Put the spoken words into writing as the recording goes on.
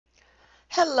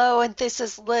Hello, and this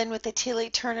is Lynn with the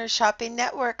Teelie Turner Shopping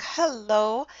Network.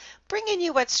 Hello, bringing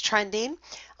you what's trending.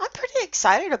 I'm pretty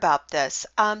excited about this.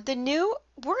 We're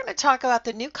going to talk about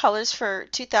the new colors for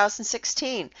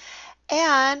 2016,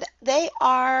 and they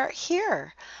are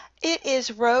here. It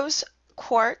is Rose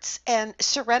Quartz and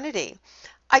Serenity.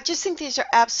 I just think these are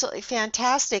absolutely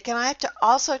fantastic, and I have to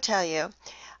also tell you,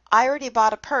 I already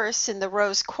bought a purse in the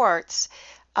rose quartz.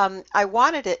 I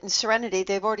wanted it in Serenity.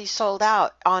 They've already sold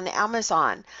out on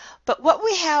Amazon. But what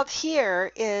we have here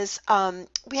is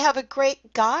we have a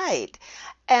great guide.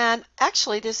 And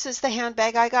actually, this is the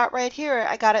handbag I got right here.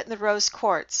 I got it in the rose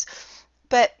quartz.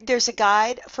 But there's a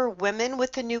guide for women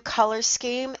with the new color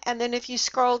scheme. And then if you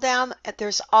scroll down,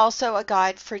 there's also a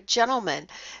guide for gentlemen.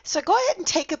 So go ahead and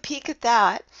take a peek at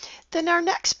that. Then our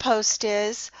next post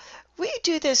is we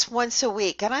do this once a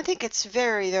week, and I think it's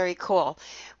very, very cool.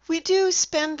 We do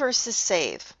spend versus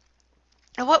save.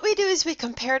 And what we do is we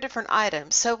compare different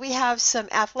items. So we have some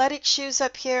athletic shoes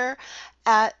up here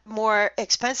at more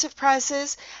expensive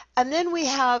prices, and then we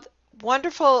have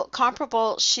wonderful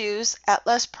comparable shoes at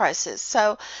less prices.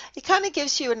 So it kind of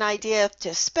gives you an idea of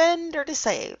to spend or to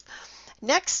save.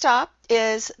 Next up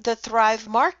is the Thrive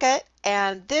Market,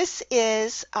 and this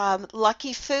is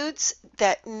lucky foods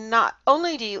that not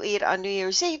only do you eat on New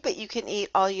Year's Eve, but you can eat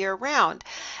all year round.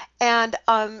 And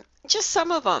just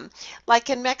some of them,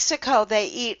 like in Mexico, they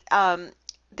eat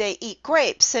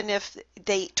grapes, and if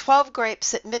they eat 12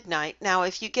 grapes at midnight. Now,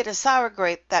 if you get a sour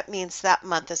grape, that means that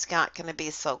month is not going to be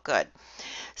so good.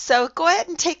 So go ahead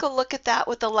and take a look at that,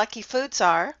 what the lucky foods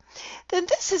are. Then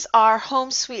this is our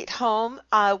Home Sweet Home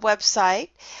website,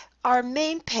 our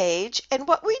main page. And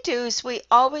what we do is we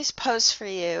always post for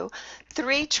you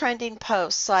 3 trending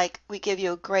posts, like we give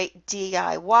you a great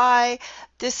DIY.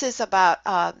 This is about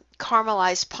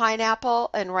caramelized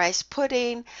pineapple and rice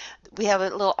pudding. We have a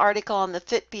little article on the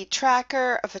Fitbit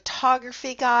tracker, a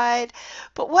photography guide.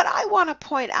 But what I want to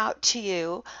point out to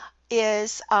you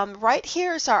is right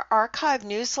here is our archive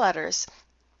newsletters.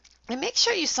 And make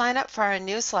sure you sign up for our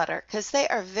newsletter because they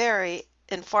are very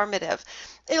informative.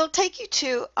 It'll take you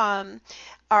to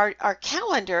our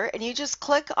calendar, and you just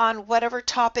click on whatever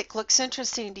topic looks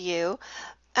interesting to you.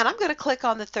 And I'm going to click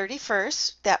on the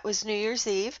 31st. That was New Year's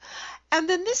Eve. And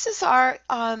then this is our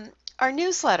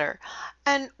newsletter.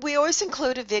 And we always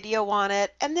include a video on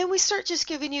it. And then we start just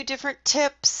giving you different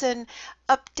tips and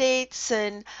updates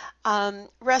and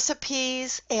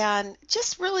recipes and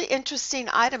just really interesting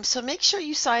items. So make sure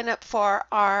you sign up for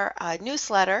our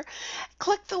newsletter.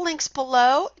 Click the links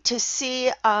below to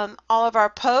see all of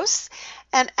our posts.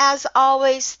 And as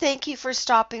always, thank you for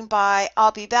stopping by.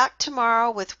 I'll be back tomorrow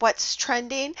with what's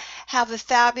trending. Have a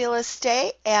fabulous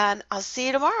day, and I'll see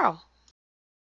you tomorrow.